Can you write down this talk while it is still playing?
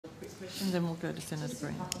questions, then we'll go to Senator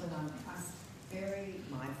Green. I'm very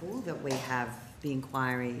mindful that we have the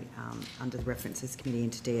inquiry under the References Committee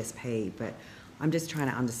into DSP, but I'm just trying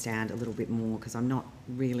to understand a little bit more because I'm not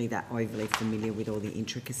really that overly familiar with all the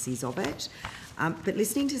intricacies of it. But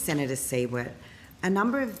listening to Senator Siewert, a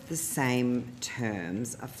number of the same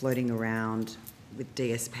terms are floating around with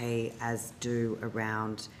DSP as do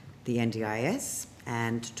around the NDIS,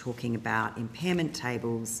 and talking about impairment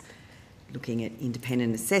tables, looking at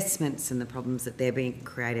independent assessments and the problems that they're being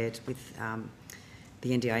created with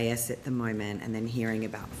the NDIS at the moment, and then hearing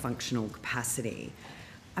about functional capacity.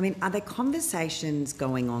 I mean, are there conversations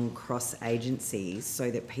going on cross agencies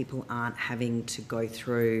so that people aren't having to go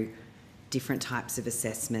through different types of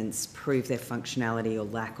assessments, prove their functionality or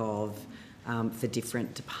lack of for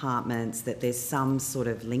different departments, that there's some sort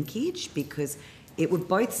of linkage? Because it would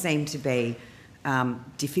both seem to be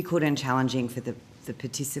difficult and challenging for the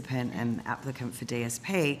participant and applicant for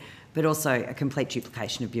DSP, but also a complete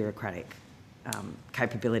duplication of bureaucratic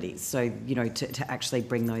capabilities. So, you know, to actually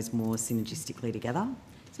bring those more synergistically together.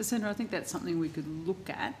 So, Senator, I think that's something we could look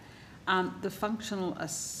at. The functional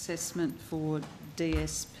assessment for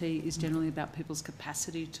DSP is generally about people's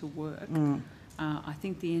capacity to work. I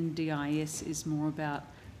think the NDIS is more about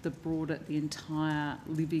the entire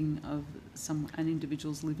living of an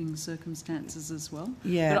individual's living circumstances as well.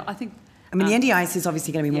 Yeah. But I think... I mean, the NDIS is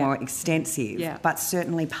obviously going to be more extensive, but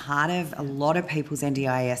certainly part of a lot of people's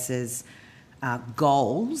NDIS's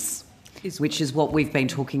goals, which is what we've been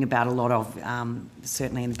talking about a lot of,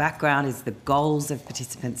 certainly in the background, is the goals of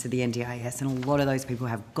participants of the NDIS, and a lot of those people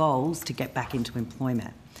have goals to get back into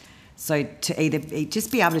employment. So to either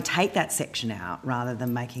just be able to take that section out rather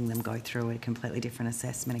than making them go through a completely different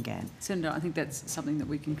assessment again. Senator, I think that's something that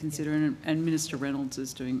we can consider, and Minister Reynolds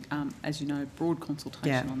is doing, as you know, broad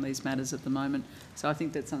consultation on these matters at the moment. So I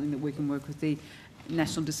think that's something that we can work with the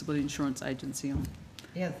National Disability Insurance Agency on.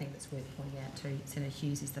 The other thing that's worth pointing out to Senator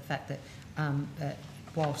Hughes is the fact that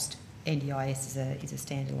whilst NDIS is a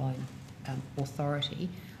standalone authority,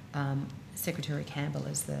 Secretary Campbell,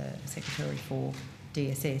 as the Secretary for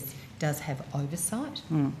DSS, does have oversight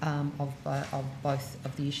of both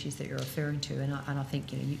of the issues that you're referring to, and I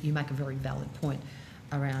think you make a very valid point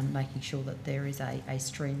around making sure that there is a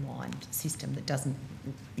streamlined system that doesn't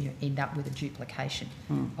end up with a duplication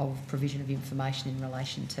of provision of information in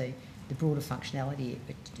relation to the broader functionality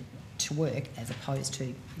to work as opposed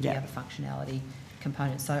to the other functionality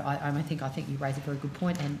components. So I think you raise a very good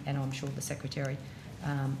point, and I'm sure the Secretary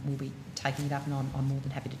will be taking it up, and I'm more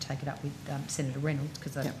than happy to take it up with Senator Reynolds,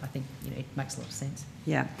 because I think it makes a lot of sense.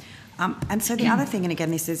 Yeah. And so the other thing, and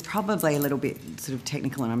again, this is probably a little bit sort of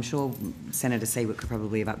technical, and I'm sure Senator Siewert could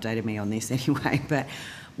probably have updated me on this anyway, but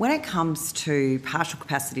when it comes to partial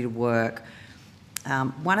capacity to work,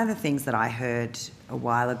 one of the things that I heard a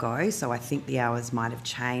while ago, so I think the hours might have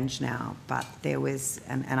changed now, but there was,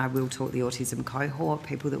 and I will talk the autism cohort,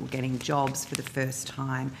 people that were getting jobs for the first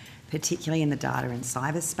time, particularly in the data and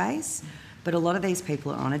cyberspace. But a lot of these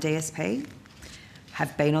people are on a DSP,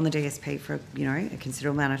 have been on the DSP for a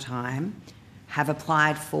considerable amount of time, have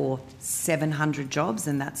applied for 700 jobs,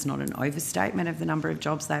 and that's not an overstatement of the number of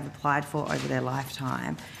jobs they've applied for over their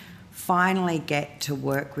lifetime, finally get to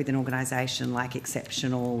work with an organisation like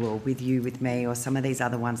Exceptional or With You, With Me, or some of these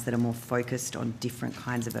other ones that are more focused on different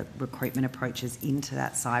kinds of recruitment approaches into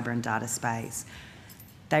that cyber and data space.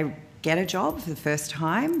 They get a job for the first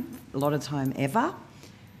time, a lot of time ever,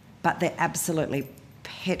 but they're absolutely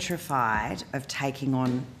petrified of taking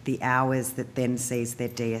on the hours that then sees their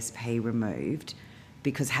DSP removed,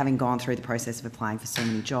 because having gone through the process of applying for so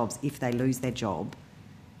many jobs, if they lose their job,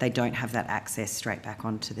 they don't have that access straight back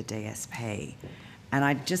onto the DSP. And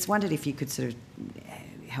I just wondered if you could sort of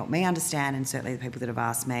help me understand, and certainly the people that have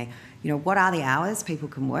asked me, what are the hours people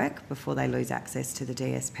can work before they lose access to the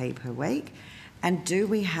DSP per week? And do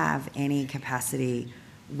we have any capacity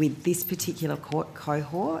with this particular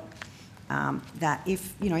cohort that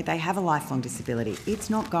if, they have a lifelong disability, it's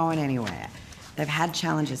not going anywhere. They've had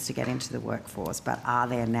challenges to get into the workforce, but are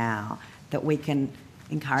there now that we can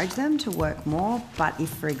encourage them to work more? But if,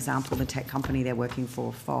 for example, the tech company they're working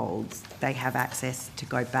for folds, they have access to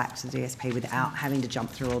go back to the DSP without having to jump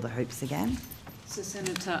through all the hoops again? So,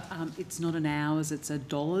 Senator, it's not an hours, it's a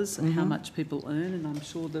dollars, how much people earn, and I'm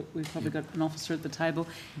sure that we've probably got an officer at the table.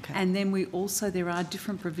 Okay. And then there are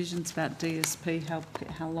different provisions about DSP,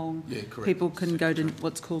 how long people can go to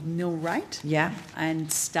what's called nil rate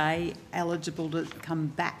and stay eligible to come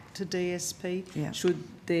back to DSP should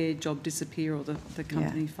their job disappear or the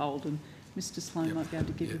company fold. And Mr Sloan might be able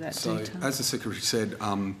to give you that detail. As the Secretary said,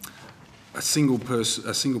 a single person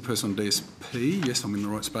on DSP, yes, I'm in the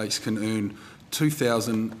right space, can earn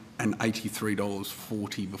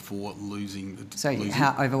 $2,083.40 before losing the. So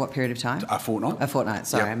how, over what period of time? A fortnight. A fortnight,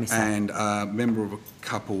 sorry, Yep. I missed that. And a member of a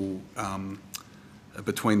couple,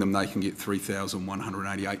 between them, they can get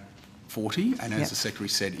 $3,188.40. And as Yep. the Secretary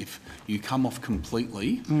said, if you come off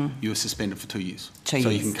completely, you are suspended for 2 years. 2 So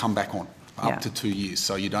years. you can come back on up Yeah. to 2 years.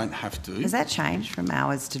 So you don't have to. Has that changed from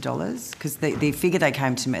hours to dollars? Because the figure they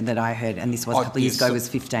came to me that I heard, and this was a couple of years yes, ago, so- was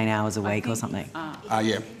 15 hours a week or something.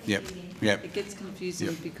 Yep. It gets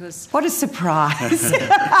confusing because What a surprise.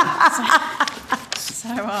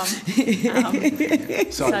 so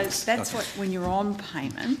So, that's what when you're on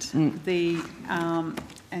payment the and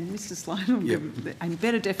Mr. Sloan will Yep. give a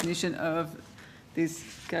better definition of this.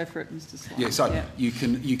 Go for it, Mr. Sloan. Yeah, so you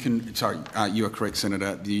can. Sorry, you are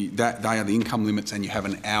they are the income limits, and you have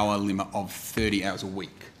an hour limit of 30 hours a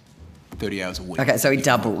week. 30 hours a week. Okay, so it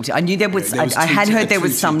doubled. I knew there was, Yeah, there was I had two- heard there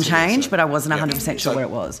was two some tiers, change, so- but I wasn't Yeah. 100% sure So- what it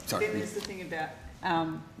was. Sorry. Then there's the thing about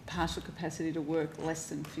partial capacity to work less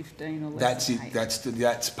than 15 or less That's than it. 8.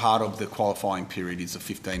 That's part of the qualifying period is the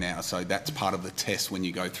 15 hours. So that's part of the test when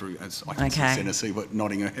you go through. As I can see Okay. Senator Siewert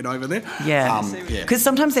nodding her head over there. Yeah. Yeah. Because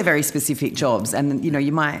sometimes they're very specific jobs, and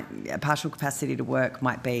you might a partial capacity to work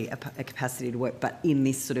might be a capacity to work, but in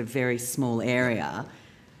this sort of very small area,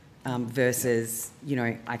 versus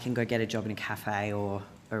I can go get a job in a cafe or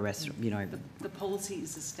a restaurant. The policy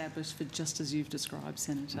is established for just as you've described,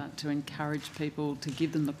 Senator, to encourage people, to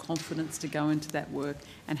give them the confidence to go into that work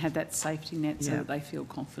and have that safety net so Yeah. that they feel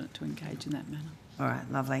confident to engage in that manner. All right,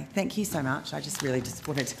 lovely. Thank you so much. I just really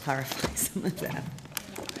wanted to clarify some of that.